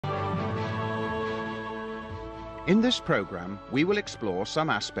In this programme, we will explore some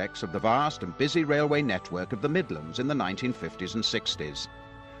aspects of the vast and busy railway network of the Midlands in the 1950s and 60s.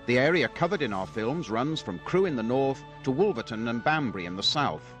 The area covered in our films runs from Crewe in the north to Wolverton and Banbury in the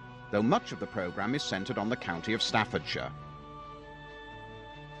south, though much of the programme is centred on the county of Staffordshire.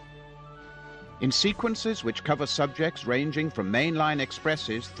 In sequences which cover subjects ranging from mainline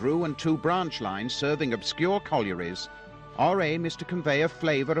expresses through and to branch lines serving obscure collieries, our aim is to convey a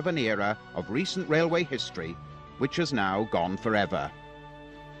flavour of an era of recent railway history which has now gone forever.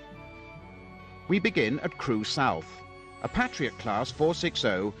 We begin at Crewe South. A Patriot Class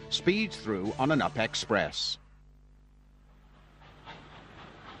 460 speeds through on an up express.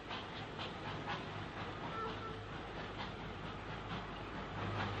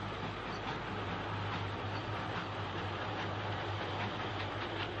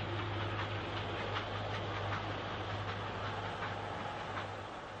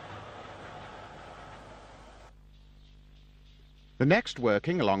 The next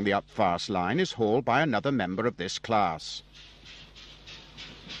working along the up-fast line is hauled by another member of this class.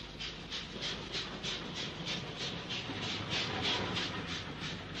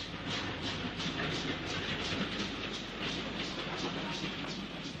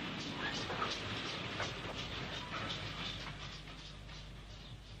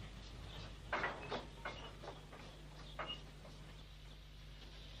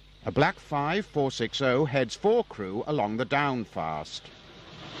 A Black 5 460 heads for Crewe along the down fast.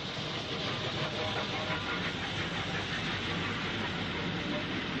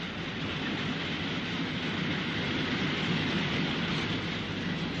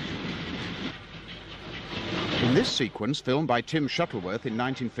 In this sequence, filmed by Tim Shuttleworth in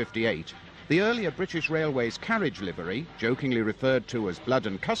 1958, the earlier British Railways carriage livery, jokingly referred to as blood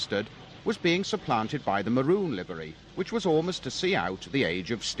and custard, was being supplanted by the maroon livery, which was almost to see out the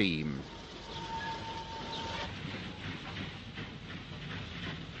age of steam.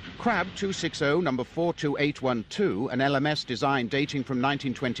 Crab 260 number 42812, an L.M.S. design dating from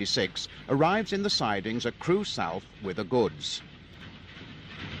 1926, arrives in the sidings at Crewe South with the goods.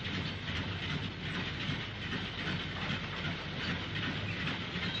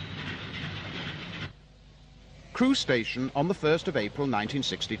 Crewe Station on the 1st of April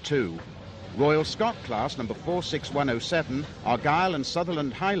 1962. Royal Scot Class number 46107, Argyll and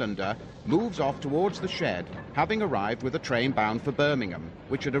Sutherland Highlander, moves off towards the shed, having arrived with a train bound for Birmingham,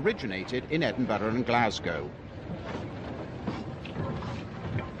 which had originated in Edinburgh and Glasgow.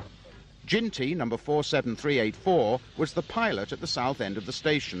 Ginty number 47384 was the pilot at the south end of the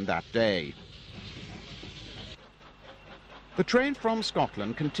station that day. The train from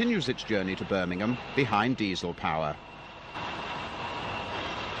Scotland continues its journey to Birmingham behind diesel power.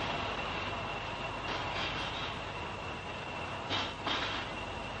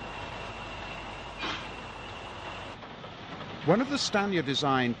 One of the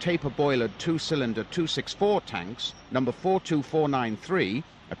Stannyer-designed taper-boilered two-cylinder 264 tanks, number 42493,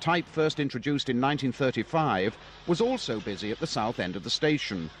 a type first introduced in 1935, was also busy at the south end of the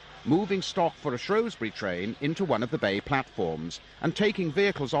station, moving stock for a Shrewsbury train into one of the bay platforms and taking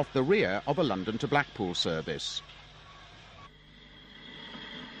vehicles off the rear of a London to Blackpool service.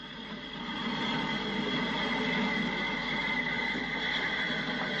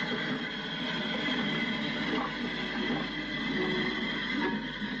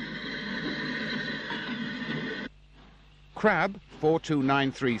 Crab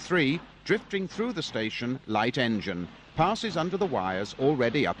 42933, drifting through the station, light engine, passes under the wires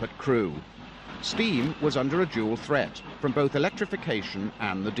already up at Crewe. Steam was under a dual threat from both electrification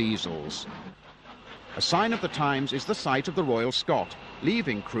and the diesels. A sign of the times is the sight of the Royal Scot,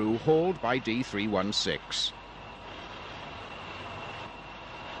 leaving Crewe hauled by D316.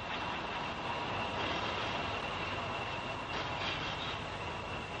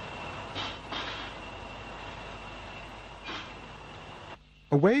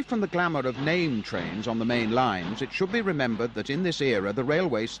 Away from the glamour of name trains on the main lines, it should be remembered that in this era the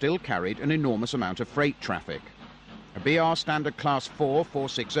railway still carried an enormous amount of freight traffic. A BR Standard Class 4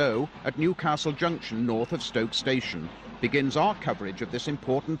 460 at Newcastle Junction north of Stoke Station begins our coverage of this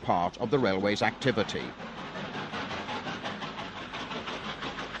important part of the railway's activity.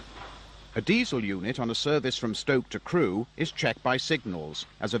 A diesel unit on a service from Stoke to Crewe is checked by signals,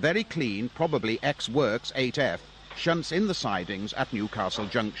 as a very clean, probably ex-works 8F, shunts in the sidings at Newcastle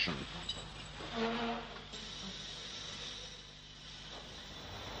Junction.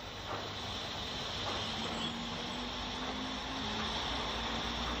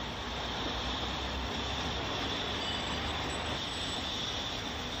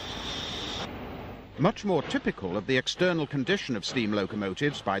 Much more typical of the external condition of steam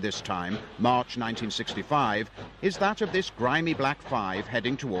locomotives by this time, March 1965, is that of this grimy black 5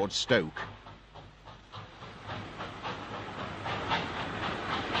 heading towards Stoke.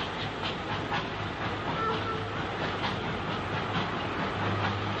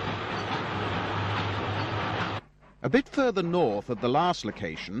 A bit further north of the last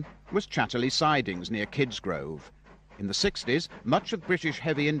location was Chatterley Sidings near Kidsgrove. In the 60s, much of British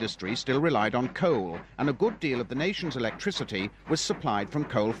heavy industry still relied on coal, and a good deal of the nation's electricity was supplied from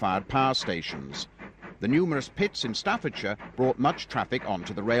coal-fired power stations. The numerous pits in Staffordshire brought much traffic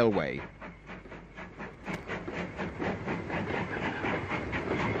onto the railway.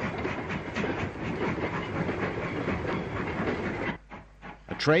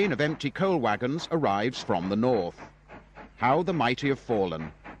 A train of empty coal wagons arrives from the north. How the mighty have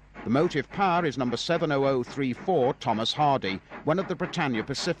fallen. The motive power is number 70034 Thomas Hardy, one of the Britannia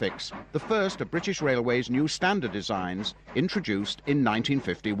Pacifics, the first of British Railway's new standard designs, introduced in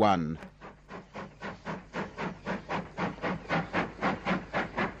 1951.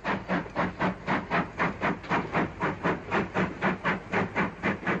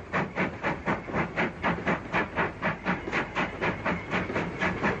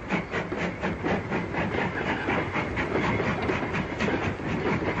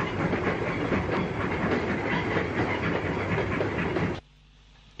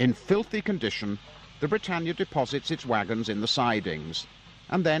 In filthy condition, the Britannia deposits its wagons in the sidings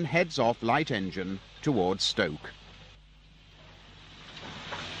and then heads off light engine towards Stoke.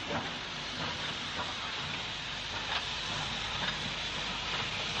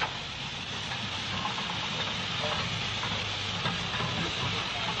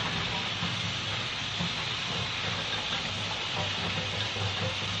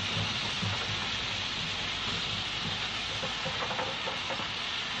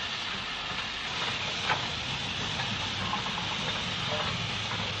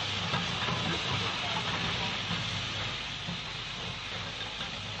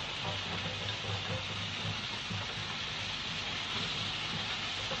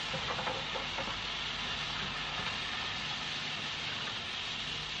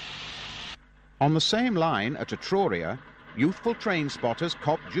 On the same line at Etruria, youthful train spotters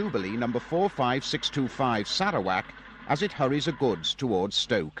cop Jubilee number 45625 Sarawak as it hurries a goods towards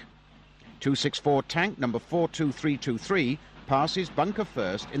Stoke. 264 tank number 42323 passes bunker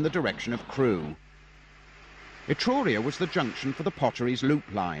first in the direction of Crewe. Etruria was the junction for the Potteries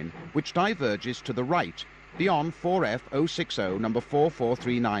Loop line, which diverges to the right, beyond 4F060 number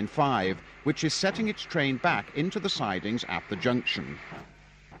 44395, which is setting its train back into the sidings at the junction.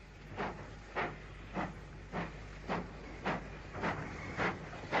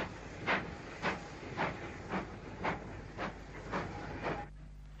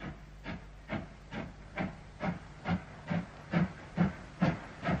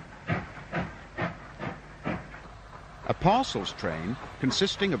 A parcels train,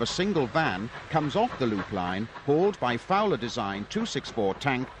 consisting of a single van, comes off the loop line, hauled by Fowler Design 264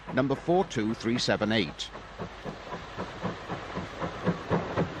 tank number 42378.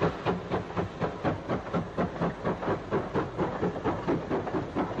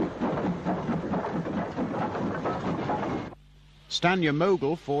 Stanya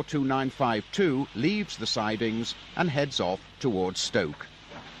Mogul 42952 leaves the sidings and heads off towards Stoke.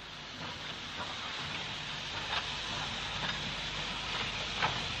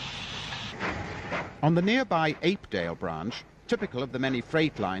 On the nearby Apedale branch, typical of the many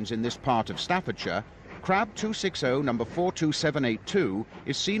freight lines in this part of Staffordshire, Crab 260 number 42782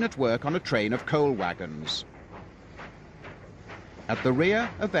 is seen at work on a train of coal wagons. At the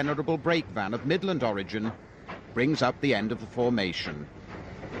rear, a venerable brake van of Midland origin brings up the end of the formation.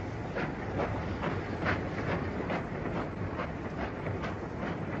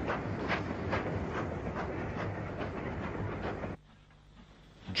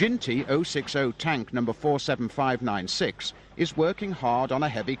 Ginty 060 tank number 47596 is working hard on a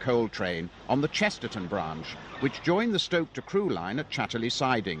heavy coal train on the Chesterton branch, which joined the Stoke to Crewe line at Chatterley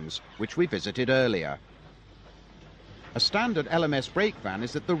Sidings, which we visited earlier. A standard L.M.S. brake van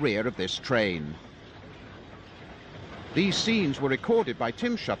is at the rear of this train. These scenes were recorded by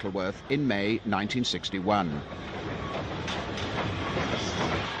Tim Shuttleworth in May 1961.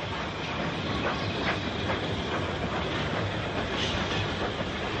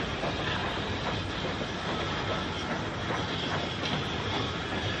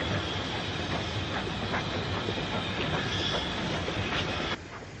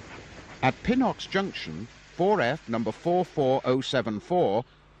 At Pinnock's Junction, 4F number 44074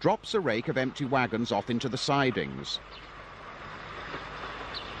 drops a rake of empty wagons off into the sidings.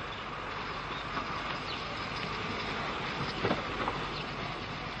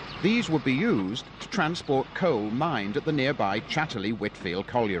 These would be used to transport coal mined at the nearby Chatterley-Whitfield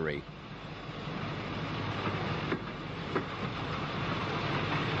colliery.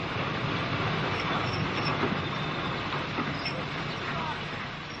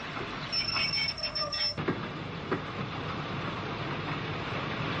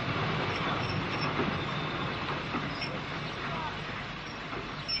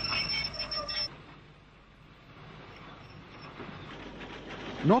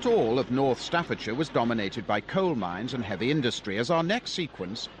 Not all of North Staffordshire was dominated by coal mines and heavy industry, as our next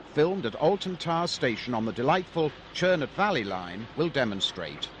sequence, filmed at Alton Towers Station on the delightful Churnet Valley line, will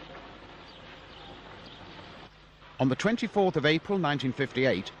demonstrate. On the 24th of April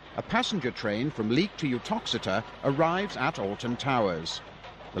 1958, a passenger train from Leek to Uttoxeter arrives at Alton Towers.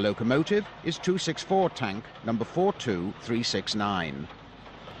 The locomotive is 264 tank number 42369.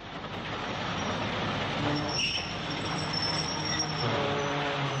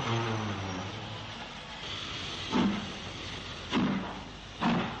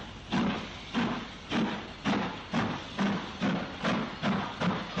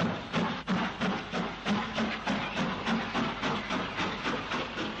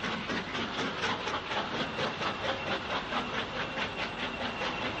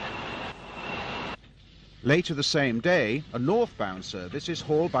 Later the same day, a northbound service is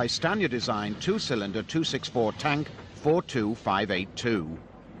hauled by Stannyer-designed two-cylinder 264 tank 42582.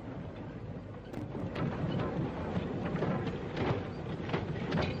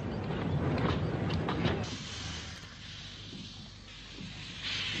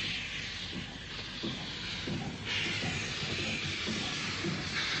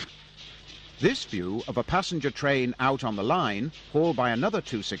 This view of a passenger train out on the line, hauled by another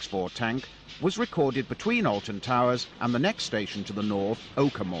 264 tank, was recorded between Alton Towers and the next station to the north,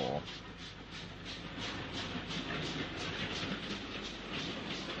 Oakermore.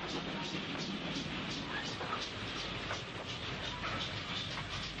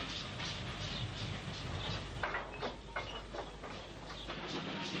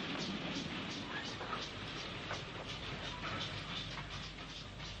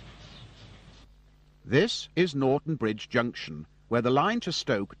 This is Norton Bridge Junction, where the line to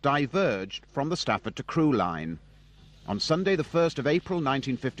Stoke diverged from the Stafford to Crewe line. On Sunday the 1st of April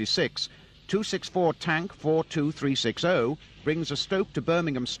 1956, 264 tank 42360 brings a Stoke to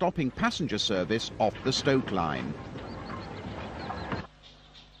Birmingham stopping passenger service off the Stoke line.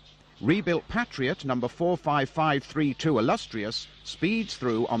 Rebuilt Patriot number 45532 Illustrious speeds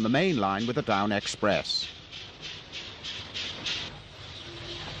through on the main line with a down express.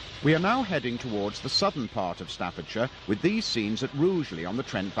 We are now heading towards the southern part of Staffordshire with these scenes at Rugeley on the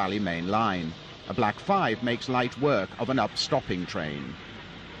Trent Valley main line. A Black 5 makes light work of an up-stopping train.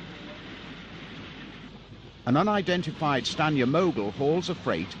 An unidentified Stannyer mogul hauls a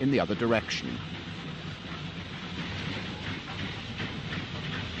freight in the other direction.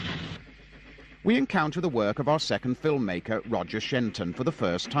 We encounter the work of our second filmmaker, Roger Shenton, for the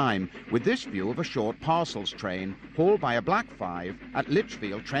first time, with this view of a short parcels train hauled by a Black 5 at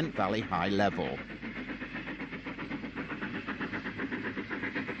Lichfield Trent Valley High Level.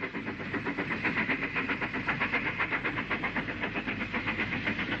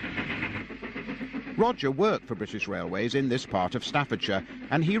 Roger worked for British Railways in this part of Staffordshire,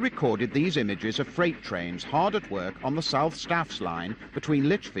 and he recorded these images of freight trains hard at work on the South Staffs line between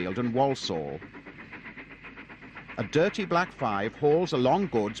Lichfield and Walsall. A dirty Black 5 hauls along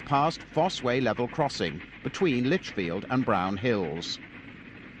goods past Fosse Way level crossing between Lichfield and Brown Hills.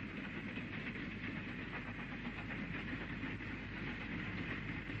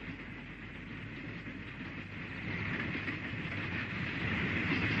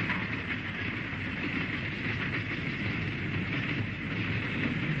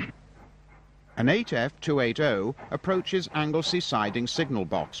 An 8F280 approaches Anglesey siding signal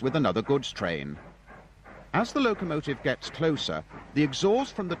box with another goods train. As the locomotive gets closer, the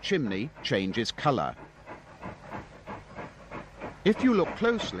exhaust from the chimney changes colour. If you look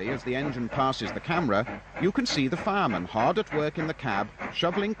closely as the engine passes the camera, you can see the fireman hard at work in the cab,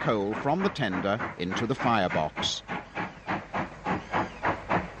 shoveling coal from the tender into the firebox.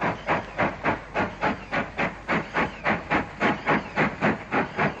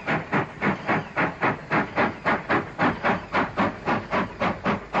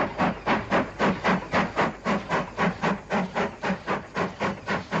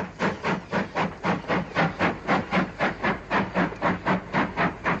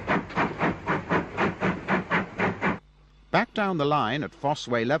 Back down the line at Fosse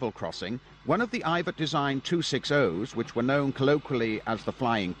Way level crossing, one of the Ivett-designed 260s, which were known colloquially as the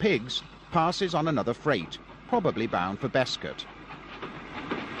Flying Pigs, passes on another freight, probably bound for Bescot.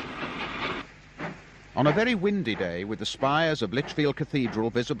 On a very windy day, with the spires of Lichfield Cathedral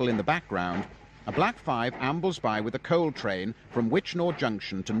visible in the background, a Black 5 ambles by with a coal train from Witchnor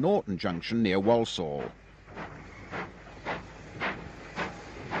Junction to Norton Junction near Walsall.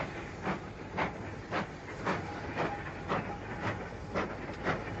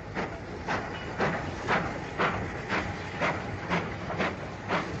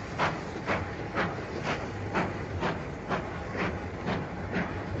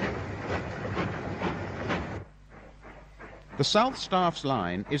 The South Staffs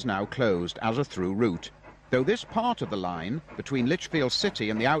line is now closed as a through route, though this part of the line, between Lichfield City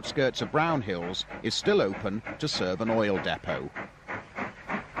and the outskirts of Brown Hills, is still open to serve an oil depot.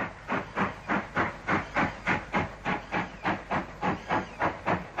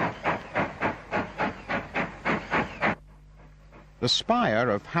 The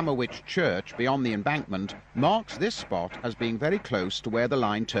spire of Hammerwich Church beyond the embankment marks this spot as being very close to where the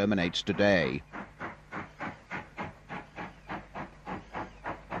line terminates today.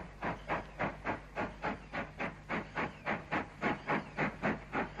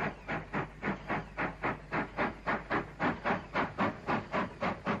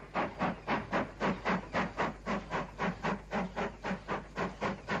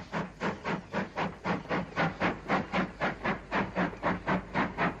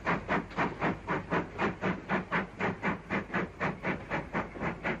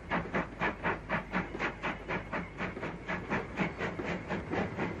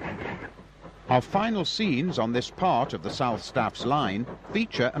 Our final scenes on this part of the South Staffs line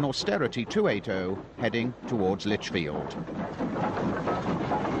feature an Austerity 280 heading towards Lichfield.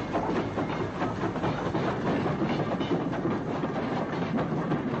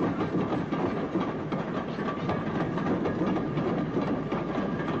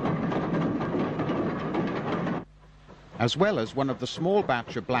 As well as one of the small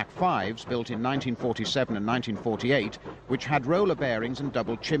batch of Black 5s built in 1947 and 1948, which had roller bearings and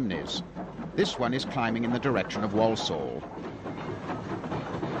double chimneys. This one is climbing in the direction of Walsall.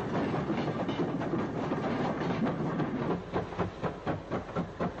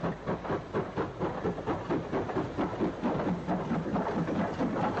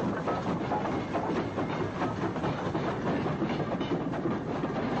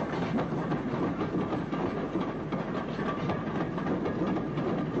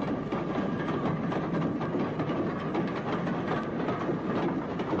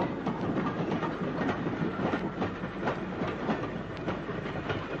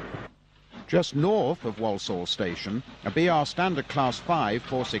 Just north of Walsall Station, a BR Standard Class 5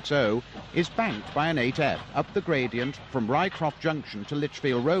 460 is banked by an 8F up the gradient from Rycroft Junction to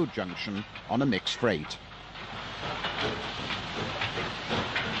Lichfield Road Junction on a mixed freight.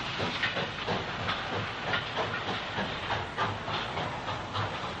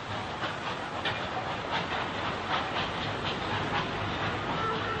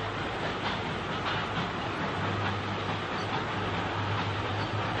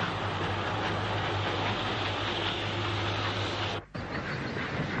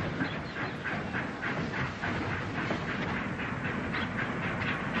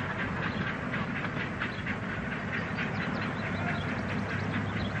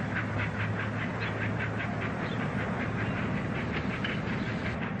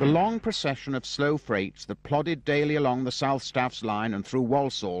 The long procession of slow freights that plodded daily along the South Staffs line and through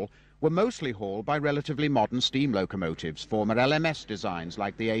Walsall were mostly hauled by relatively modern steam locomotives, former L.M.S. designs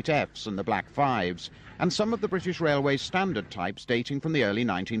like the 8Fs and the Black 5s, and some of the British Railways standard types dating from the early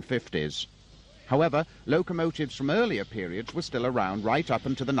 1950s. However, locomotives from earlier periods were still around right up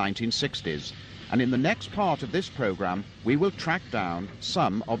into the 1960s, and in the next part of this programme we will track down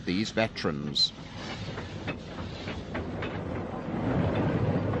some of these veterans.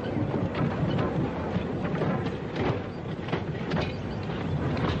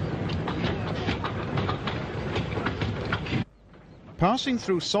 Passing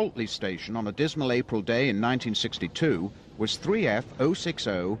through Saltley Station on a dismal April day in 1962 was 3F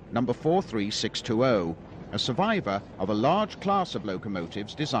 060 number 43620, a survivor of a large class of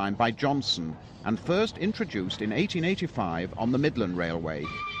locomotives designed by Johnson and first introduced in 1885 on the Midland Railway.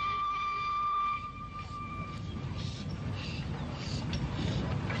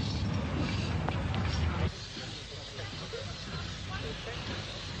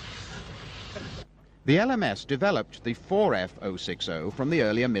 The L.M.S. developed the 4F 060 from the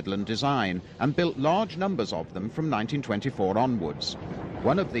earlier Midland design and built large numbers of them from 1924 onwards.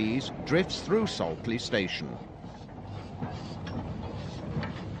 One of these drifts through Saltley Station.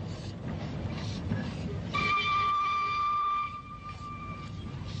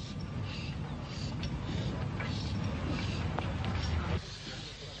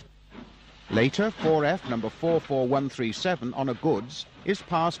 Later, 4F number 44137 on a goods is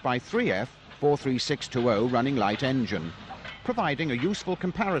passed by 3F 43620 running light engine, providing a useful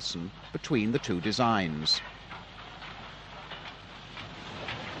comparison between the two designs.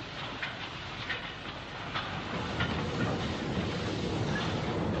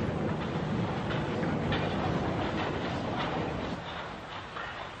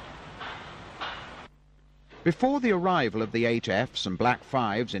 Before the arrival of the 8Fs and Black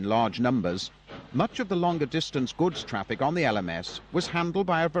 5s in large numbers, much of the longer distance goods traffic on the L.M.S. was handled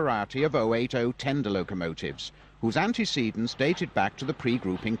by a variety of 080 tender locomotives, whose antecedents dated back to the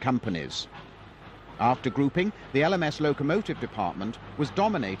pre-grouping companies. After grouping, the L.M.S. locomotive department was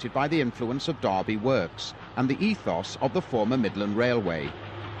dominated by the influence of Derby Works and the ethos of the former Midland Railway.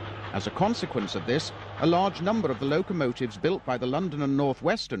 As a consequence of this, a large number of the locomotives built by the London and North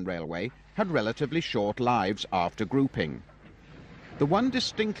Western Railway had relatively short lives after grouping. The one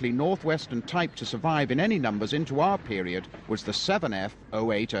distinctly northwestern type to survive in any numbers into our period was the 7F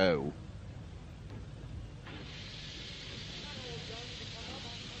 080.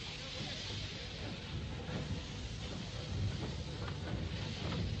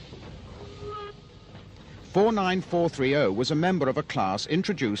 "49430 was a member of a class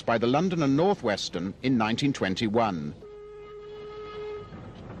introduced by the London and North Western in 1921.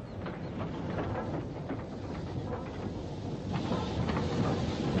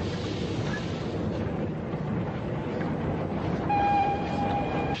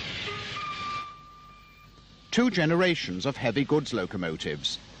 Two generations of heavy goods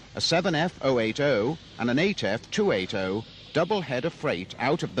locomotives, a 7F 080 and an 8F 280, double head of freight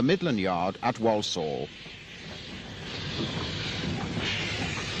out of the Midland yard at Walsall.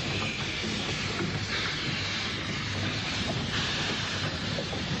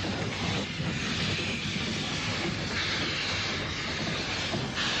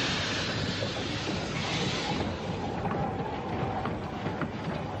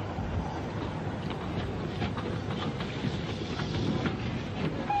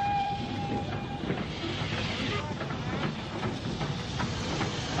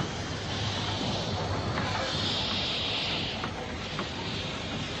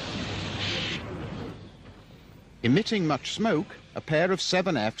 Emitting much smoke, a pair of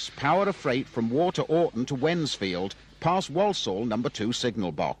 7Fs power a freight from Water Orton to Wensfield past Walsall number 2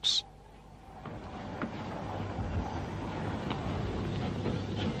 signal box.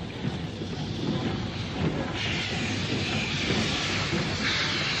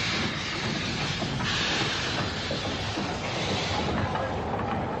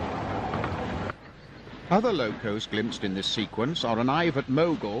 Other locos glimpsed in this sequence are an Ivat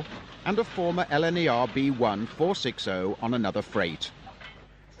Mogul and a former LNER B1 460 on another freight.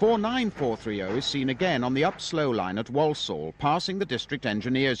 49430 is seen again on the up-slow line at Walsall, passing the District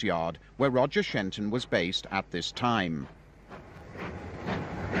Engineers Yard, where Roger Shenton was based at this time.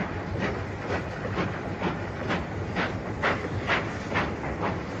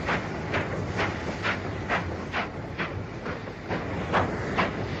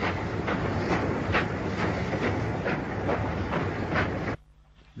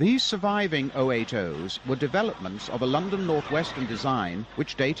 These surviving 080s were developments of a London North Western design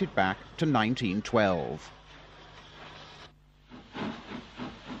which dated back to 1912.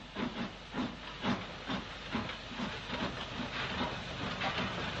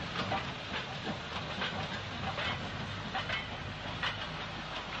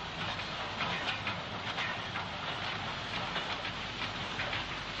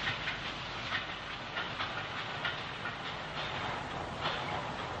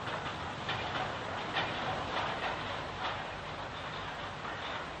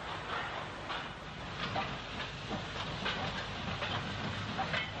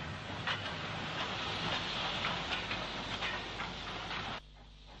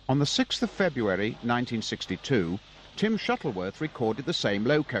 On the 6th of February 1962, Tim Shuttleworth recorded the same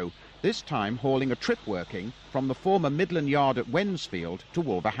loco, this time hauling a trip working from the former Midland yard at Wensfield to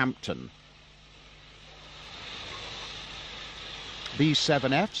Wolverhampton. These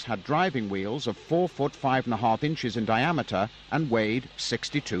 7Fs had driving wheels of 4 foot 5½ inches in diameter and weighed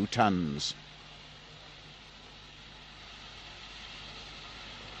 62 tons.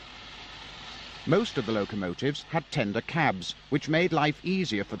 Most of the locomotives had tender cabs, which made life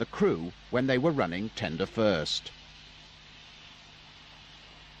easier for the crew when they were running tender first.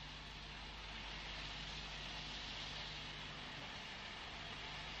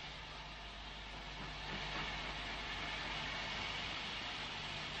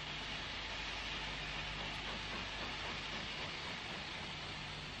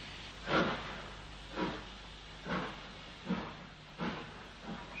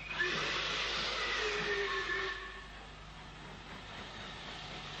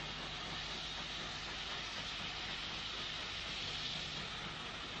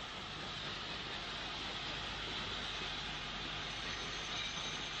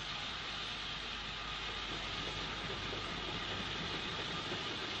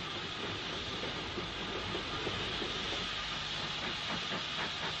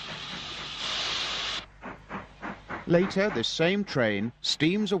 Later, this same train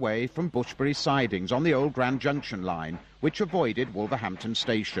steams away from Bushbury sidings on the old Grand Junction line, which avoided Wolverhampton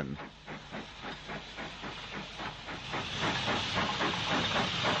Station.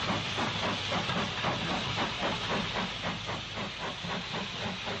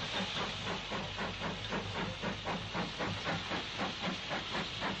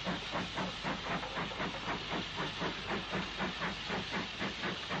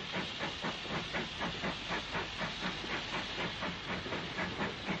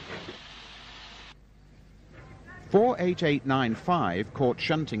 .48895, caught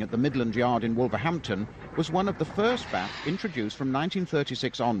shunting at the Midland Yard in Wolverhampton, was one of the first batch introduced from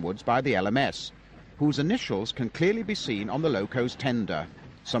 1936 onwards by the L.M.S, whose initials can clearly be seen on the loco's tender.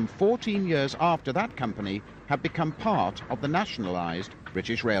 Some 14 years after that company had become part of the nationalised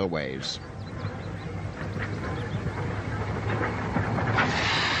British Railways.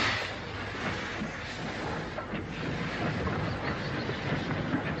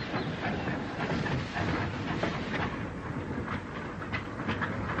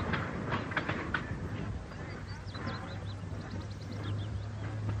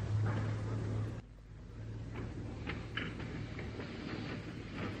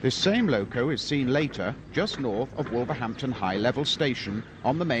 This same loco is seen later just north of Wolverhampton High Level Station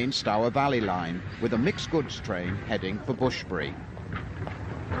on the main Stour Valley line, with a mixed goods train heading for Bushbury.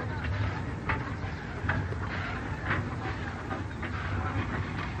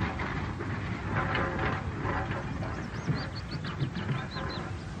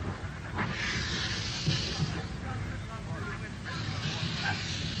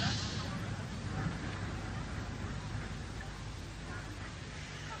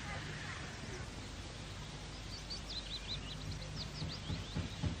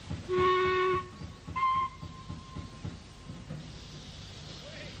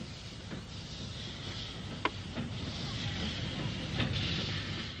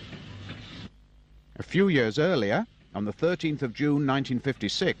 A few years earlier, on the 13th of June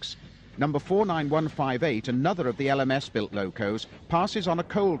 1956, number 49158, another of the L.M.S.-built locos, passes on a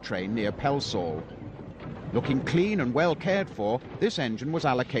coal train near Pelsall. Looking clean and well cared for, this engine was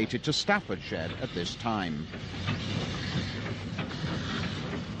allocated to Staffordshire at this time.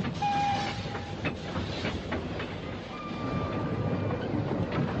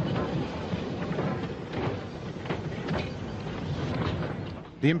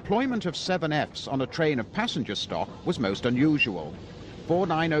 The employment of 7Fs on a train of passenger stock was most unusual.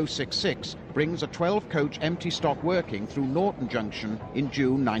 49066 brings a 12-coach empty stock working through Norton Junction in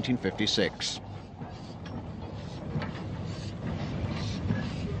June 1956.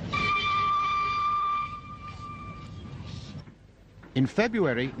 In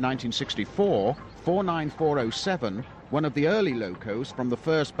February 1964, 49407, one of the early locos from the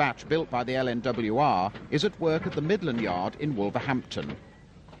first batch built by the LNWR, is at work at the Midland Yard in Wolverhampton.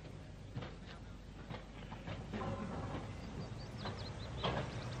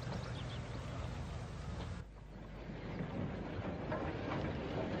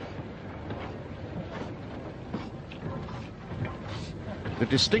 The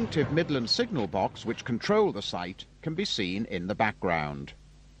distinctive Midland signal box which controlled the site can be seen in the background.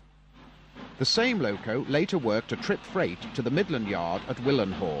 The same loco later worked a trip freight to the Midland Yard at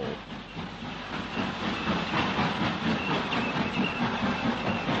Willenhall.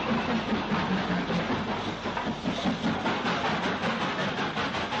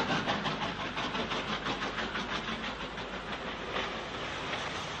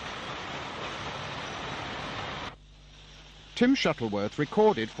 Tim Shuttleworth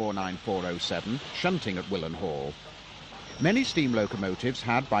recorded 49407 shunting at Willenhall. Many steam locomotives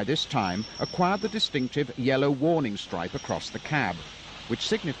had by this time acquired the distinctive yellow warning stripe across the cab, which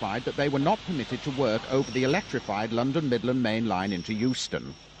signified that they were not permitted to work over the electrified London Midland main line into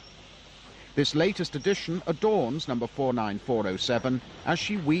Euston. This latest edition adorns number 49407 as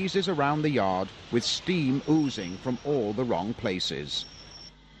she wheezes around the yard with steam oozing from all the wrong places.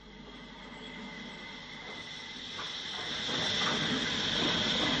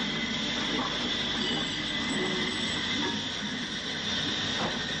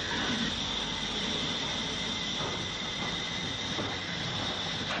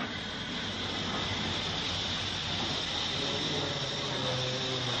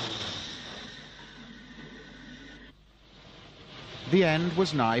 The end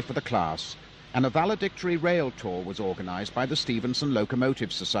was nigh for the class, and a valedictory rail tour was organised by the Stevenson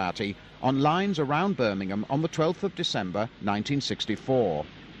Locomotive Society on lines around Birmingham on the 12th of December 1964.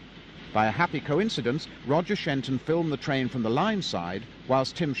 By a happy coincidence, Roger Shenton filmed the train from the line side,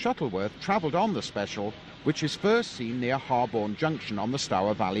 whilst Tim Shuttleworth travelled on the special, which is first seen near Harborne Junction on the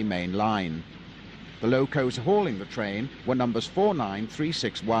Stour Valley main line. The locos hauling the train were numbers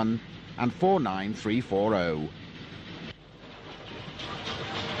 49361 and 49340.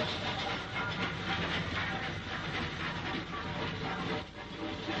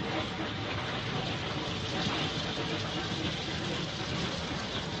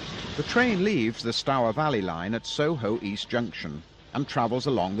 The train leaves the Stour Valley line at Soho East Junction and travels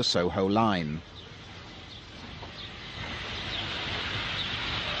along the Soho line.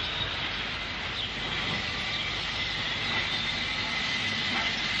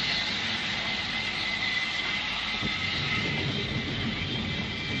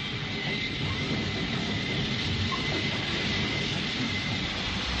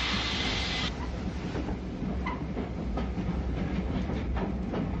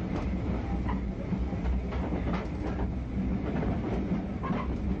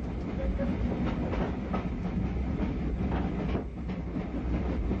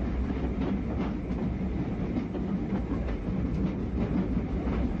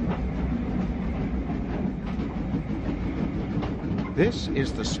 This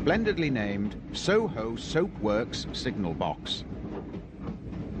is the splendidly named Soho Soap Works signal box.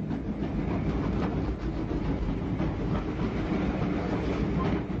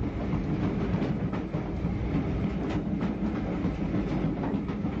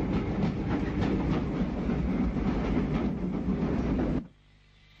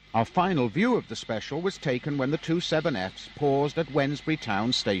 Our final view of the special was taken when the 27Fs paused at Wednesbury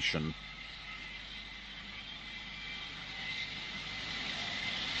Town Station.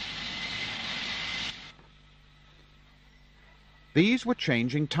 These were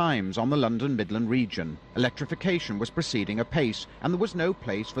changing times on the London Midland region. Electrification was proceeding apace, and there was no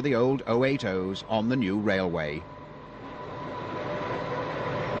place for the old 080s on the new railway.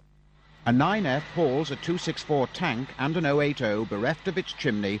 A 9F hauls a 264 tank and an 080 bereft of its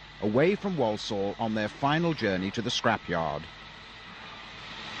chimney away from Walsall on their final journey to the scrapyard.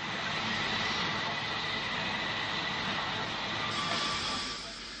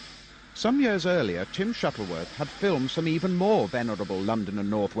 Some years earlier, Tim Shuttleworth had filmed some even more venerable London and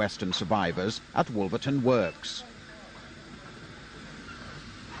North Western survivors at Wolverton Works.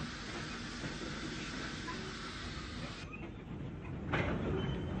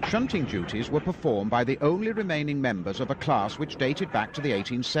 Shunting duties were performed by the only remaining members of a class which dated back to the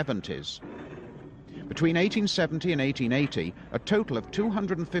 1870s. Between 1870 and 1880, a total of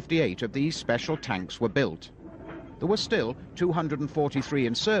 258 of these special tanks were built. There were still 243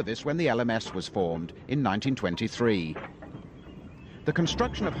 in service when the L.M.S. was formed in 1923. The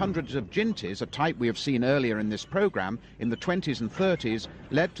construction of hundreds of ginties, a type we have seen earlier in this programme, in the 20s and 30s,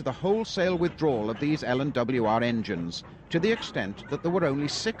 led to the wholesale withdrawal of these L&WR engines, to the extent that there were only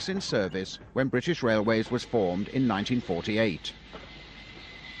 6 in service when British Railways was formed in 1948.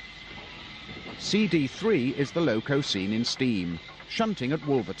 CD3 is the loco seen in steam, shunting at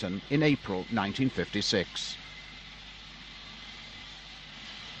Wolverton in April 1956.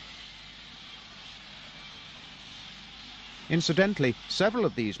 Incidentally, several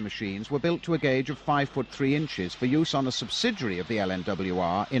of these machines were built to a gauge of 5 foot 3 inches for use on a subsidiary of the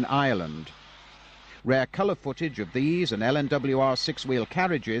LNWR in Ireland. Rare colour footage of these and LNWR 6-wheel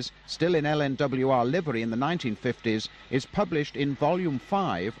carriages, still in LNWR livery in the 1950s, is published in Volume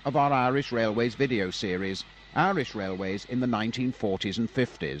 5 of our Irish Railways video series, Irish Railways in the 1940s and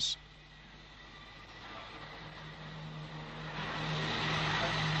 50s.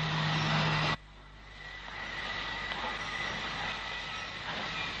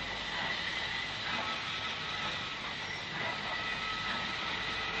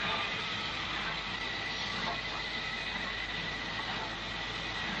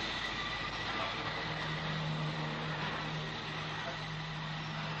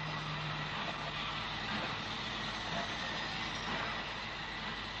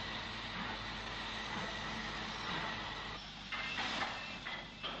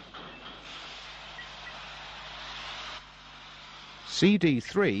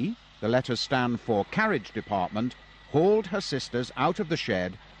 CD3, the letters stand for Carriage Department, hauled her sisters out of the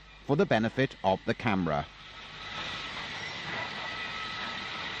shed for the benefit of the camera.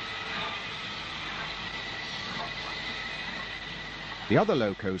 The other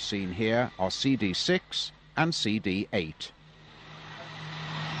locos seen here are CD6 and CD8.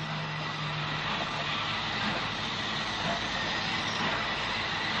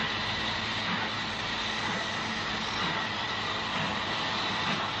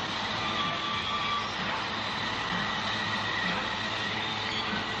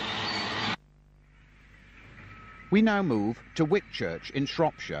 We now move to Whitchurch in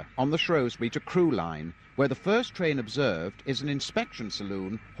Shropshire on the Shrewsbury to Crewe line, where the first train observed is an inspection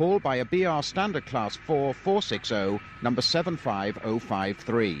saloon hauled by a BR Standard Class 4 460, number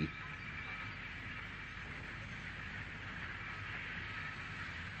 75053.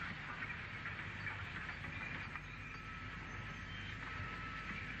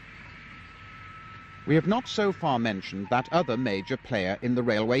 We have not so far mentioned that other major player in the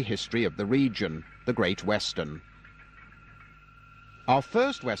railway history of the region, the Great Western. Our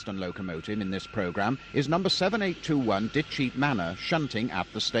first Western locomotive in this programme is number 7821 Ditcheat Manor, shunting at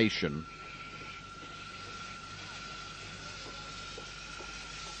the station.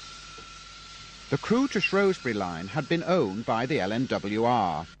 The Crewe to Shrewsbury line had been owned by the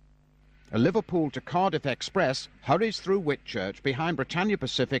LNWR. A Liverpool to Cardiff Express hurries through Whitchurch behind Britannia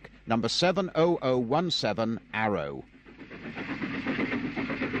Pacific number 70017 Arrow.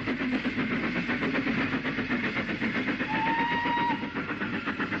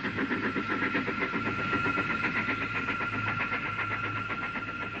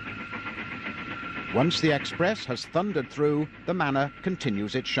 Once the express has thundered through, the manor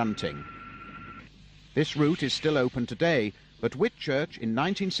continues its shunting. This route is still open today, but Whitchurch, in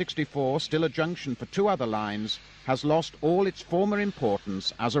 1964 still a junction for two other lines, has lost all its former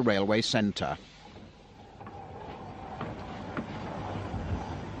importance as a railway centre.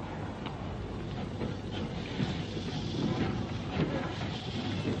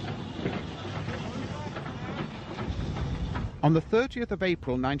 On the 30th of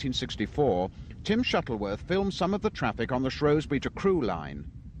April 1964, Tim Shuttleworth filmed some of the traffic on the Shrewsbury to Crewe line.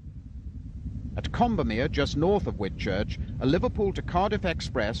 At Combermere, just north of Whitchurch, a Liverpool to Cardiff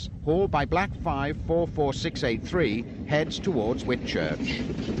Express, hauled by Black 5 44683, heads towards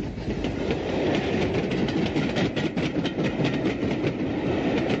Whitchurch.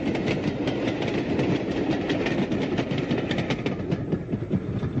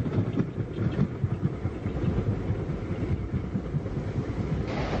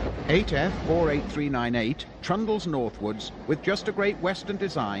 (8F 48398) trundles northwards with just a Great Western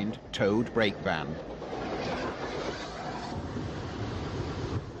designed towed brake van.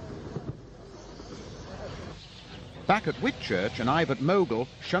 Back at Whitchurch, an Ivat Mogul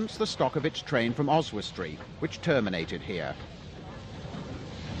shunts the stock of its train from Oswestry, which terminated here.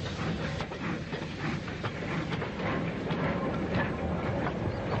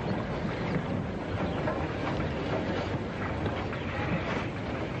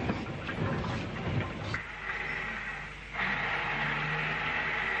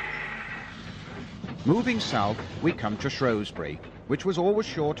 Moving south, we come to Shrewsbury, which was always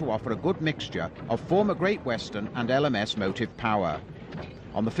sure to offer a good mixture of former Great Western and L.M.S. motive power.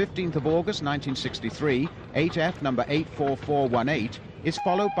 On the 15th of August 1963, 8F number 84418 is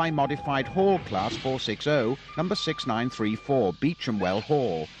followed by modified Hall Class 460, number 6934 Beechamwell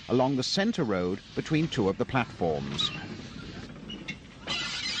Hall, along the centre road between two of the platforms.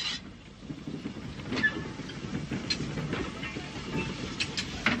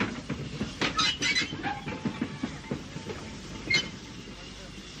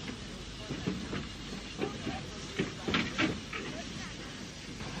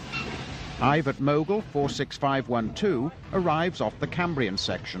 Ivat Mogul 46512 arrives off the Cambrian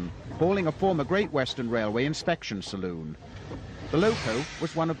section, hauling a former Great Western Railway inspection saloon. The loco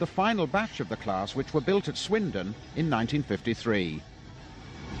was one of the final batch of the class which were built at Swindon in 1953.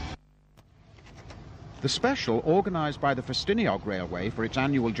 The special organised by the Festiniog Railway for its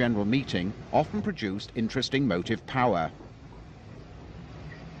annual general meeting often produced interesting motive power.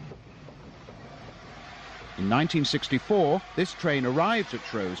 In 1964, this train arrived at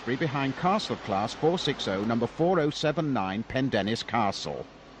Shrewsbury behind Castle Class 460, number 4079 Pendennis Castle.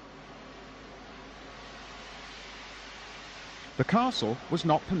 The castle was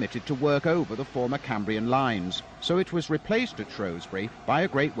not permitted to work over the former Cambrian lines, so it was replaced at Shrewsbury by a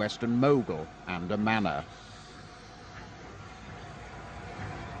Great Western Mogul and a manor.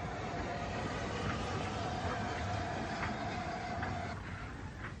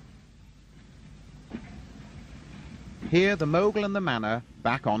 Here the Mogul and the manor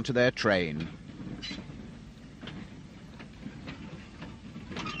back onto their train.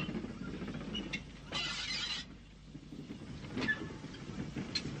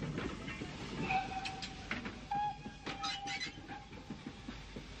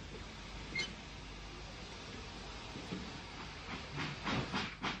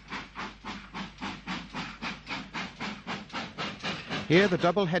 Here the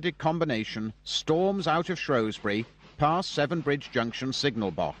double-headed combination storms out of Shrewsbury past Seven Bridge Junction signal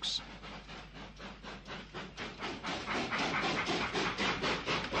box.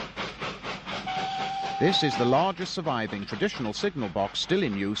 This is the largest surviving traditional signal box still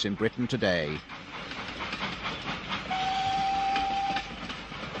in use in Britain today.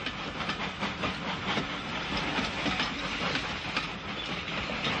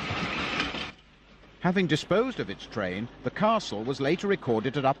 Having disposed of its train, the castle was later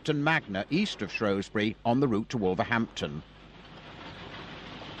recorded at Upton Magna, east of Shrewsbury, on the route to Wolverhampton.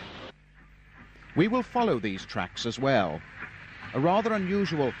 We will follow these tracks as well. A rather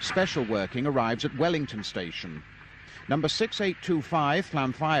unusual special working arrives at Wellington Station. Number 6825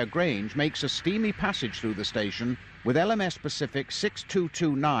 Llanfire Grange makes a steamy passage through the station with L.M.S. Pacific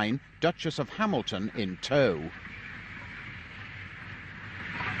 6229 Duchess of Hamilton in tow.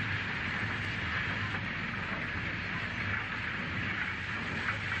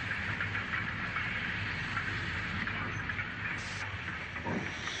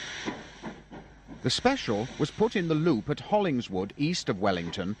 The special was put in the loop at Hollingswood, east of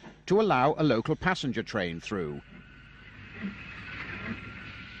Wellington, to allow a local passenger train through.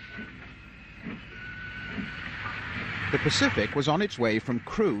 The Pacific was on its way from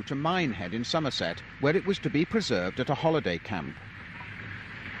Crewe to Minehead in Somerset, where it was to be preserved at a holiday camp.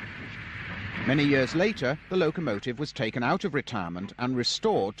 Many years later, the locomotive was taken out of retirement and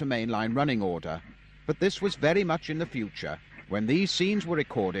restored to mainline running order. But this was very much in the future, when these scenes were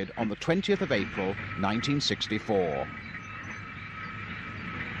recorded on the 20th of April, 1964.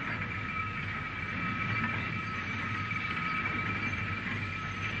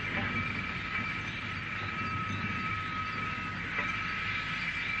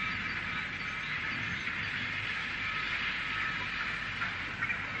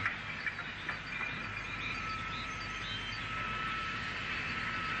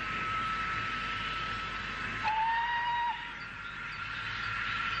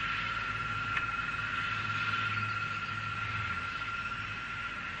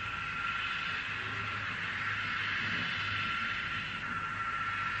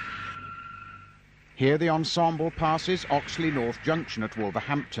 Here the ensemble passes Oxley North Junction at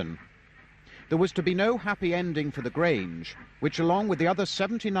Wolverhampton. There was to be no happy ending for the Grange, which along with the other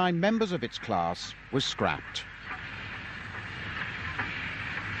 79 members of its class was scrapped.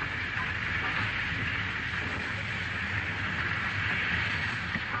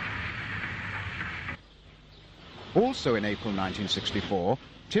 Also in April 1964,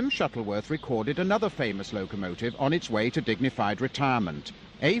 Tim Shuttleworth recorded another famous locomotive on its way to dignified retirement,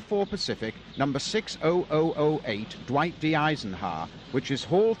 A4 Pacific number 60008 Dwight D. Eisenhower, which is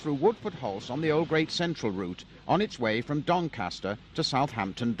hauled through Woodford Hulse on the old Great Central route on its way from Doncaster to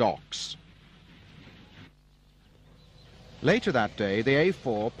Southampton Docks. Later that day, the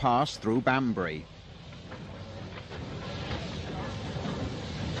A4 passed through Banbury.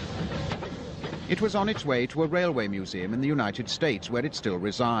 It was on its way to a railway museum in the United States, where it still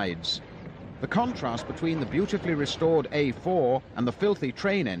resides. The contrast between the beautifully restored A4 and the filthy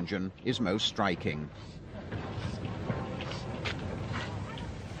train engine is most striking.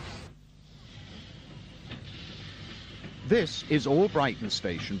 This is Albrighton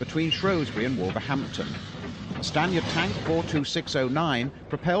Station between Shrewsbury and Wolverhampton. A Stannard Tank 42609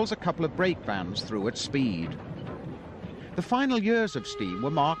 propels a couple of brake vans through at speed. The final years of steam were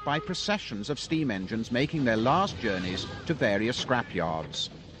marked by processions of steam engines making their last journeys to various scrapyards.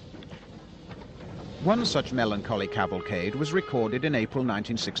 One such melancholy cavalcade was recorded in April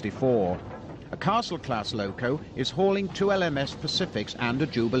 1964. A Castle-class loco is hauling two L.M.S. Pacifics and a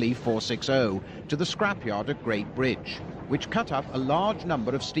Jubilee 460 to the scrapyard at Great Bridge, which cut up a large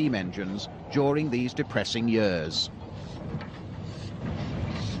number of steam engines during these depressing years.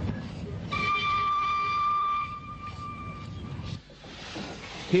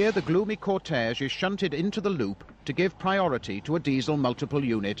 Here the gloomy cortege is shunted into the loop to give priority to a diesel multiple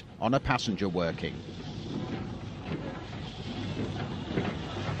unit on a passenger working.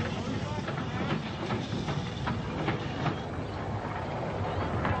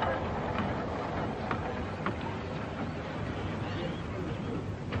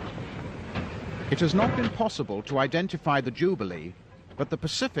 It has not been possible to identify the Jubilee, but the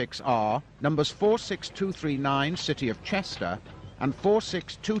Pacifics are numbers 46239 City of Chester and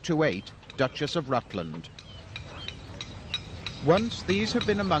 46228 Duchess of Rutland. Once these have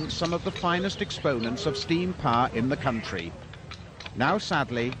been amongst some of the finest exponents of steam power in the country. Now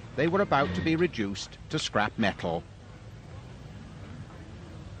sadly they were about to be reduced to scrap metal.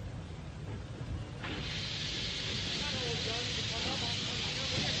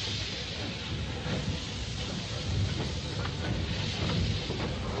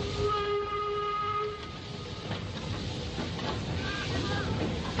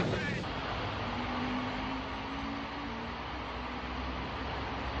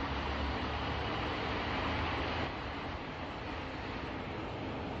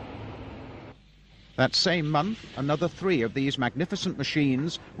 That same month, another 3 of these magnificent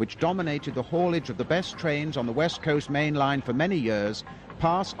machines, which dominated the haulage of the best trains on the West Coast main line for many years,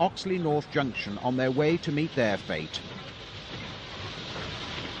 pass Oxley North Junction on their way to meet their fate.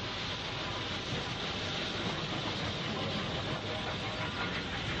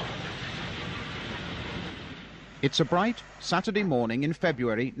 It's a bright Saturday morning in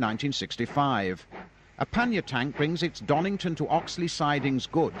February 1965. A pannier tank brings its Donington to Oxley sidings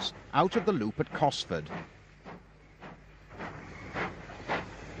goods out of the loop at Cosford.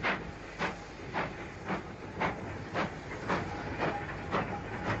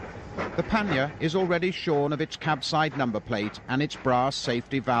 The pannier is already shorn of its cabside number plate and its brass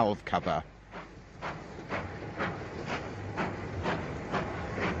safety valve cover.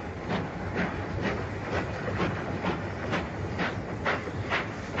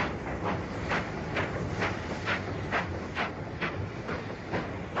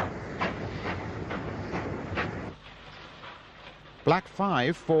 Black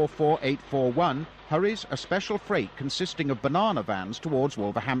 5 44841 hurries a special freight consisting of banana vans towards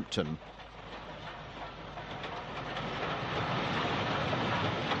Wolverhampton.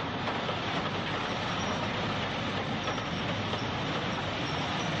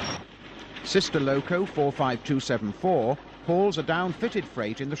 Sister Loco 45274 hauls a down-fitted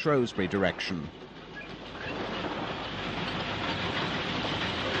freight in the Shrewsbury direction.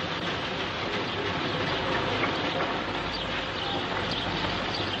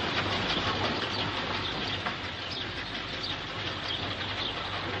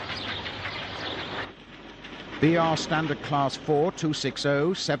 BR Standard Class 4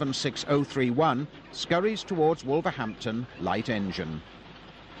 260 76031 scurries towards Wolverhampton, light engine.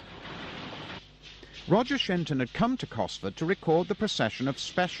 Roger Shenton had come to Cosford to record the procession of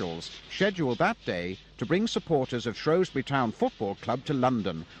specials scheduled that day to bring supporters of Shrewsbury Town Football Club to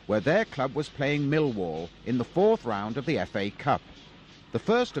London, where their club was playing Millwall in the 4th round of the FA Cup. The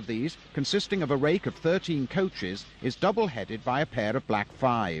first of these, consisting of a rake of 13 coaches, is double-headed by a pair of Black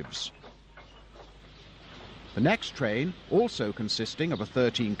 5s. The next train, also consisting of a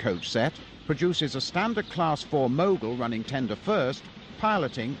 13-coach set, produces a Standard Class 4 mogul running tender first,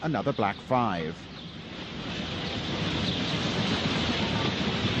 piloting another Black 5.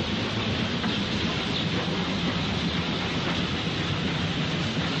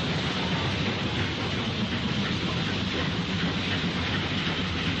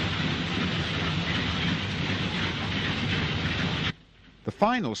 The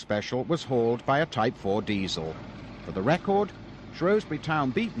final special was hauled by a Type 4 diesel. For the record, Shrewsbury Town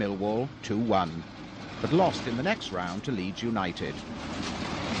beat Millwall 2-1, but lost in the next round to Leeds United.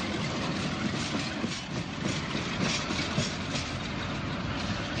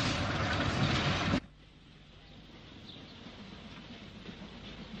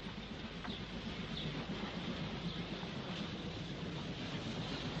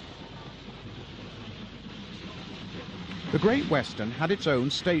 The Great Western had its own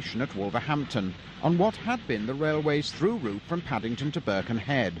station at Wolverhampton, on what had been the railway's through route from Paddington to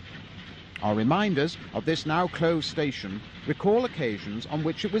Birkenhead. Our reminders of this now closed station recall occasions on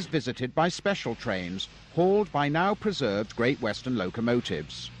which it was visited by special trains, hauled by now preserved Great Western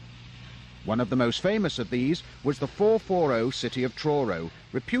locomotives. One of the most famous of these was the 440 City of Truro,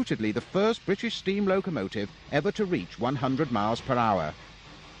 reputedly the first British steam locomotive ever to reach 100 miles per hour.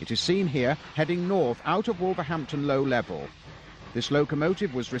 It is seen here heading north out of Wolverhampton Low Level. This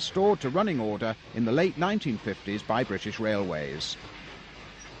locomotive was restored to running order in the late 1950s by British Railways.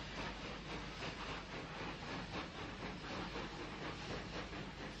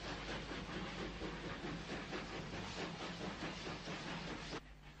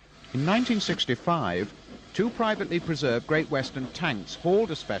 In 1965, two privately preserved Great Western tanks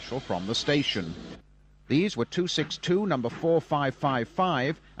hauled a special from the station. These were 262 number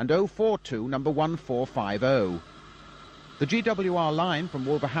 4555 and 042 number 1450. The GWR line from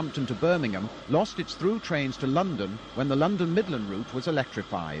Wolverhampton to Birmingham lost its through trains to London when the London Midland route was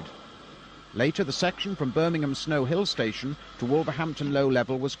electrified. Later, the section from Birmingham Snow Hill Station to Wolverhampton Low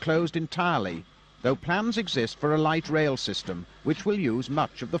Level was closed entirely, though plans exist for a light rail system, which will use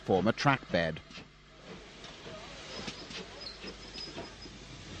much of the former track bed.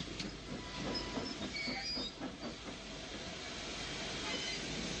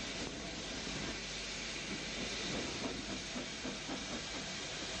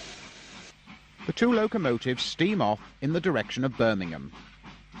 The two locomotives steam off in the direction of Birmingham.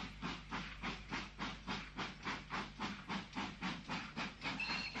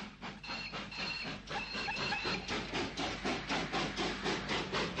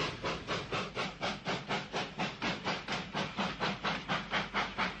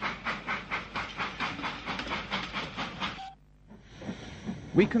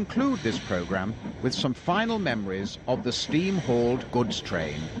 We conclude this programme with some final memories of the steam-hauled goods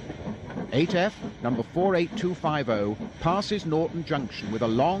train. 8F number 48250 passes Norton Junction with a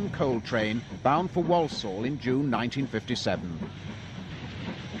long coal train bound for Walsall in June 1957.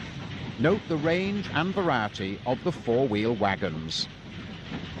 Note the range and variety of the four-wheel wagons.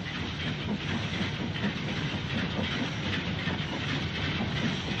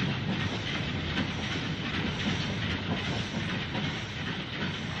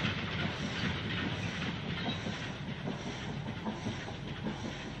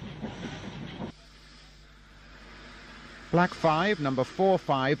 Black 5, number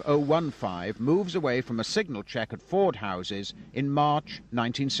 45015, moves away from a signal check at Ford Houses in March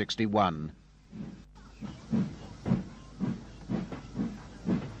 1961.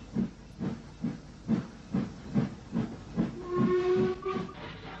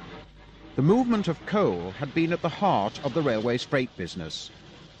 The movement of coal had been at the heart of the railway's freight business.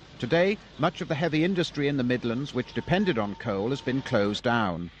 Today, much of the heavy industry in the Midlands which depended on coal has been closed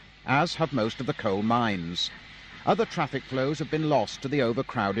down, as have most of the coal mines. Other traffic flows have been lost to the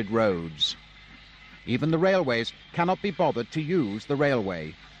overcrowded roads. Even the railways cannot be bothered to use the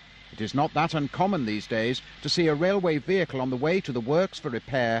railway. It is not that uncommon these days to see a railway vehicle on the way to the works for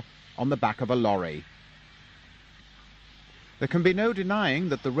repair on the back of a lorry. There can be no denying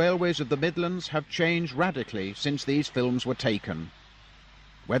that the railways of the Midlands have changed radically since these films were taken.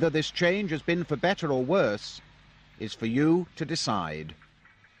 Whether this change has been for better or worse is for you to decide.